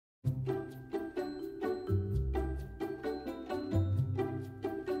Hi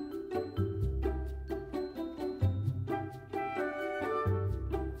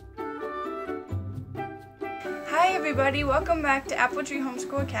everybody, welcome back to Apple Tree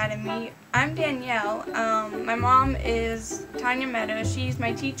Homeschool Academy. I'm Danielle. My mom is Tanya Meadows. She's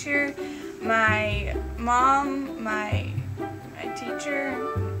my teacher, my mom, my teacher.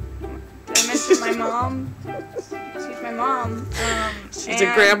 Did I mention my mom? She's my mom. She's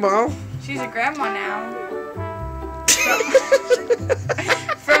a grandma. She's a grandma now.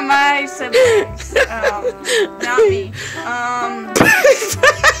 From my siblings. Not me. I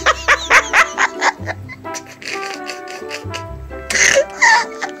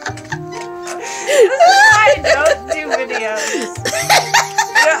don't do videos.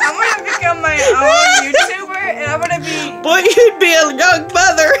 I'm gonna become my own YouTuber, and I'm gonna be. Boy, you'd be a young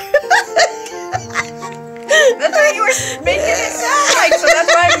mother. That's what you were making it sound like, so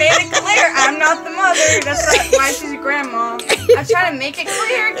that's why I made it clear. I'm not the mother. That's not why she's a grandma. I'm trying to make it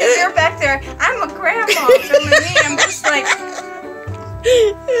clear because you're back there. I'm a grandma. So to me, I'm just like.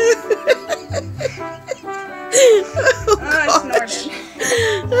 Snorting.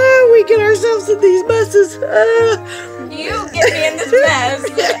 We get ourselves in these messes. You get me in this mess.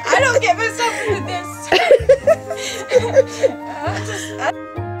 I don't get myself into this.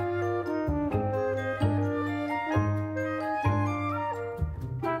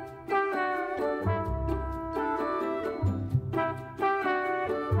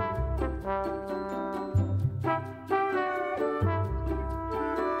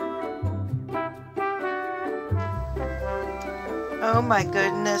 Oh my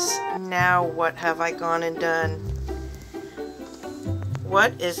goodness, now what have I gone and done?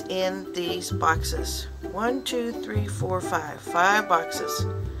 What is in these boxes? 1, 2, 3, 4, 5. 5 boxes.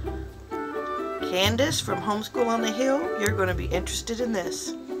 Candice from Homeschool on the Hill, you're going to be interested in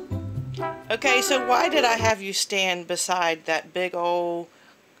this. Okay, so why did I have you stand beside that big old...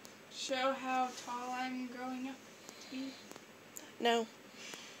 Show how tall I'm growing up to be? No.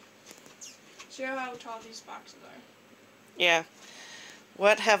 Show how tall these boxes are. Yeah.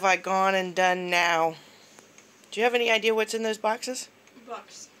 What have I gone and done now? Do you have any idea what's in those boxes?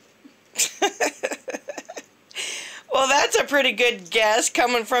 Books. Well, that's a pretty good guess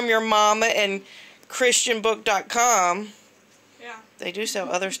coming from your mama and ChristianBook.com. Yeah. They do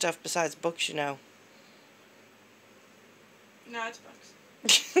sell other stuff besides books, you know. No, it's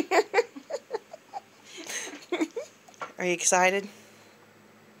books. Are you excited?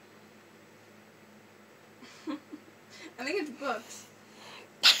 I think it's books.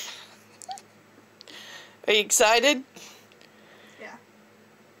 Are you excited? Yeah.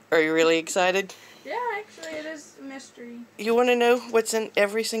 Are you really excited? Yeah, actually, it is a mystery. You want to know what's in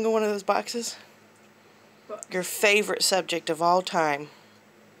every single one of those boxes? Books. Your favorite subject of all time.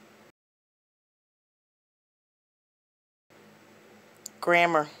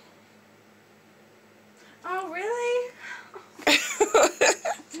 Grammar. Oh, really?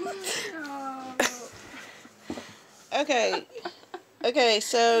 Oh. Okay,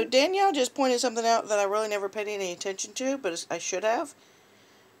 so Danielle just pointed something out that I really never paid any attention to, but I should have.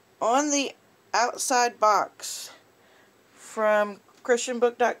 On the outside box from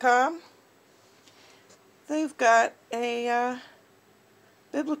ChristianBook.com, they've got a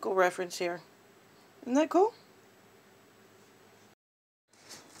biblical reference here. Isn't that cool?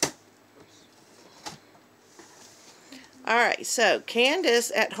 Alright, so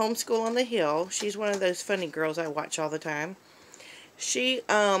Candice at Homeschool on the Hill, she's one of those funny girls I watch all the time. She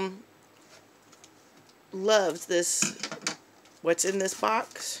loves this, what's in this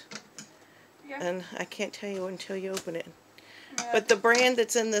box. Yeah. And I can't tell you until you open it. Yeah. But the brand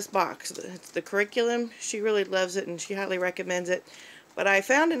that's in this box, it's the curriculum, she really loves it and she highly recommends it. But I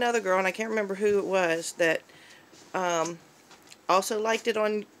found another girl, and I can't remember who it was, that also liked it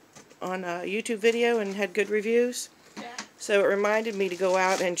on a YouTube video and had good reviews. Yeah. So it reminded me to go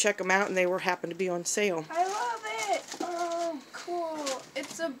out and check them out, and they happened to be on sale. I love it. Oh, cool.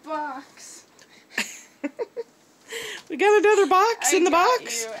 It's a box. We got another box in the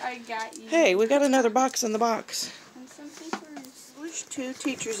box. I got you. Hey, we got another box in the box. And some papers. English 2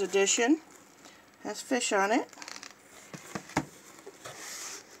 Teacher's Edition. Has fish on it.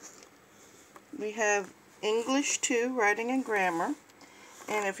 We have English 2 Writing and Grammar.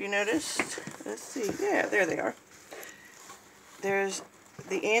 And if you noticed, let's see, yeah, there they are. There's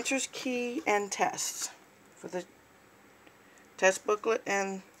the answers, key, and tests for the test booklet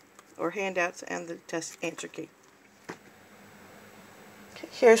or handouts and the test answer key. Okay,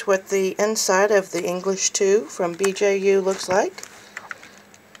 here's what the inside of the English 2 from BJU looks like.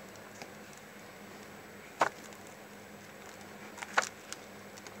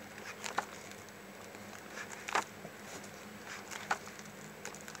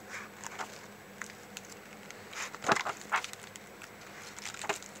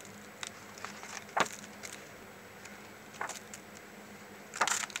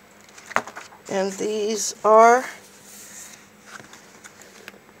 And these are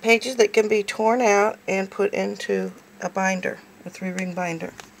pages that can be torn out and put into a binder, a 3-ring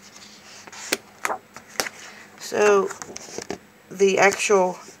binder. So the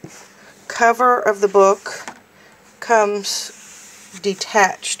actual cover of the book comes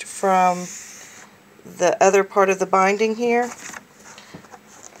detached from the other part of the binding here,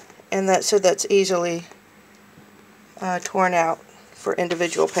 and that's easily torn out for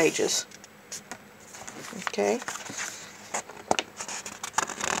individual pages. Okay.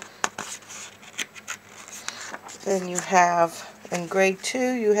 Then you have, in grade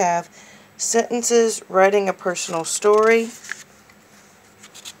 2, you have sentences, writing a personal story,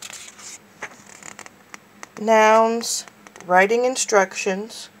 nouns, writing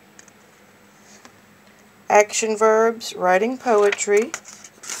instructions, action verbs, writing poetry,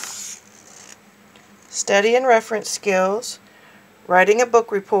 study and reference skills, writing a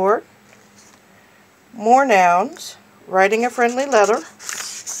book report, more nouns, writing a friendly letter,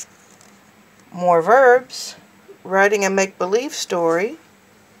 more verbs, writing a make-believe story,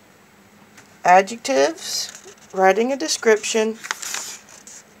 adjectives, writing a description,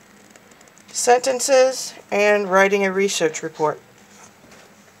 sentences, and writing a research report.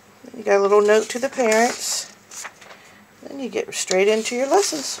 You got a little note to the parents. Then you get straight into your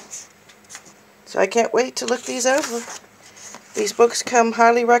lessons. So I can't wait to look these over. These books come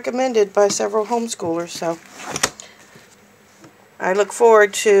highly recommended by several homeschoolers, so I look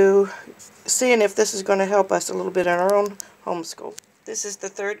forward to seeing if this is going to help us a little bit in our own homeschool. This is the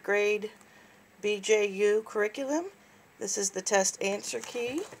 3rd grade BJU curriculum. This is the test answer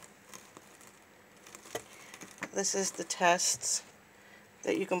key. This is the tests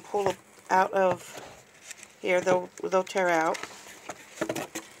that you can pull out of here. They'll tear out.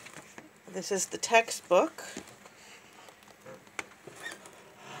 This is the textbook.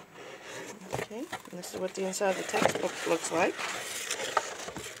 Okay, and this is what the inside of the textbook looks like.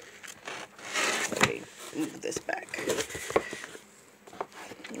 Okay, move this back.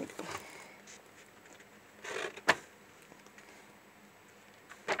 Here we go.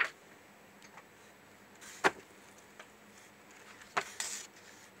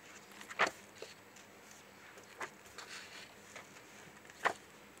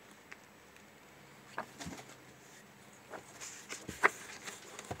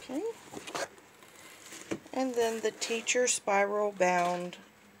 Okay. And then the teacher spiral bound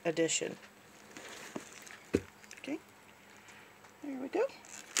edition. Okay, there we go.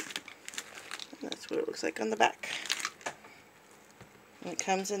 And that's what it looks like on the back. And it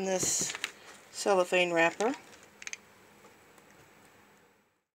comes in this cellophane wrapper.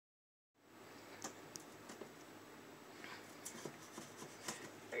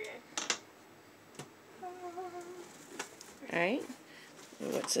 Alright,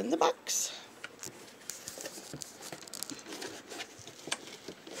 what's in the box?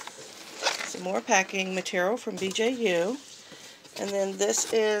 Some more packing material from BJU. And then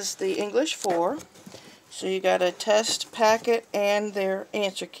this is the English 4. So you got a test packet and their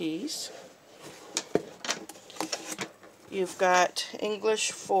answer keys. You've got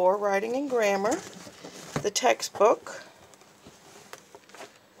English 4 writing and grammar, the textbook,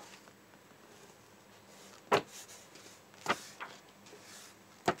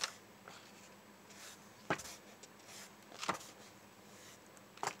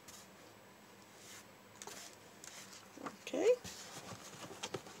 okay,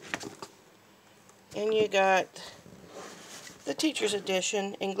 and you got the teacher's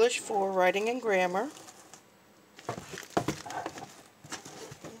edition, English 4 writing and grammar.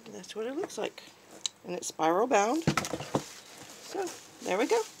 That's what it looks like, and it's spiral bound. So there we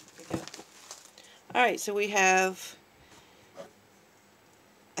go. Alright, so we have,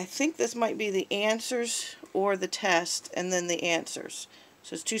 I think this might be the answers or the test and then the answers.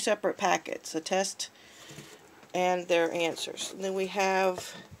 So it's 2 separate packets, a test and their answers. And then we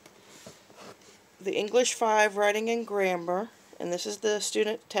have the English 5 writing and grammar, and this is the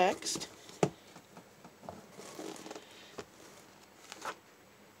student text.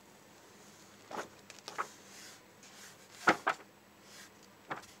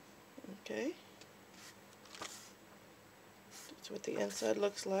 Okay, that's what the inside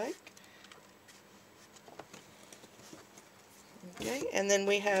looks like. Okay, and then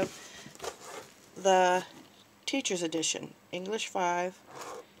we have the teacher's edition, English 5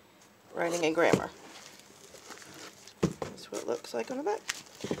 writing and grammar. That's what it looks like on the back.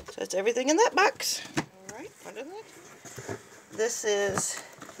 So that's everything in that box. Alright, under that. This is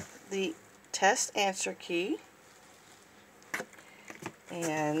the test answer key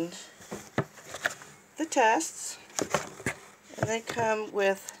and the tests, and they come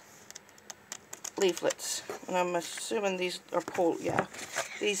with leaflets. And I'm assuming these are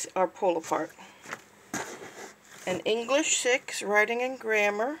these are pull apart. An English 6 Writing and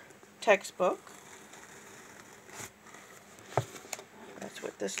Grammar textbook. That's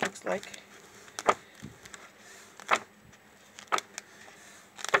what this looks like.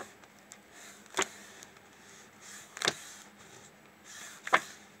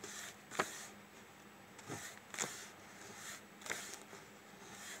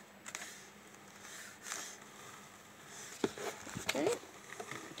 Okay.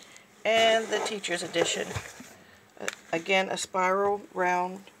 And the teacher's edition. Again, a spiral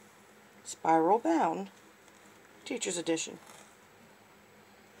bound teacher's edition.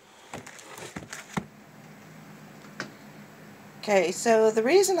 Okay, so the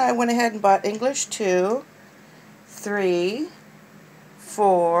reason I went ahead and bought English 2, 3,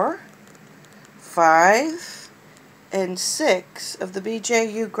 4, 5, and 6 of the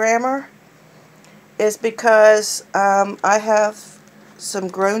BJU grammar is because I have some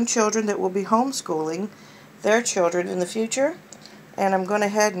grown children that will be homeschooling their children in the future, and I'm going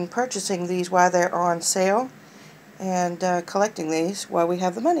ahead and purchasing these while they're on sale and collecting these while we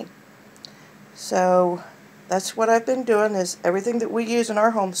have the money. So that's what I've been doing, is everything that we use in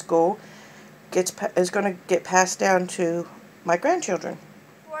our homeschool is going to get passed down to my grandchildren.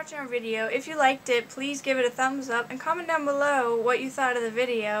 Watching our video. If you liked it, please give it a thumbs up and comment down below what you thought of the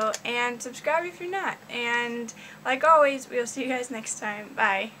video, and subscribe if you're not. And like always, we'll see you guys next time.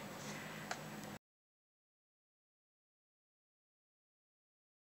 Bye.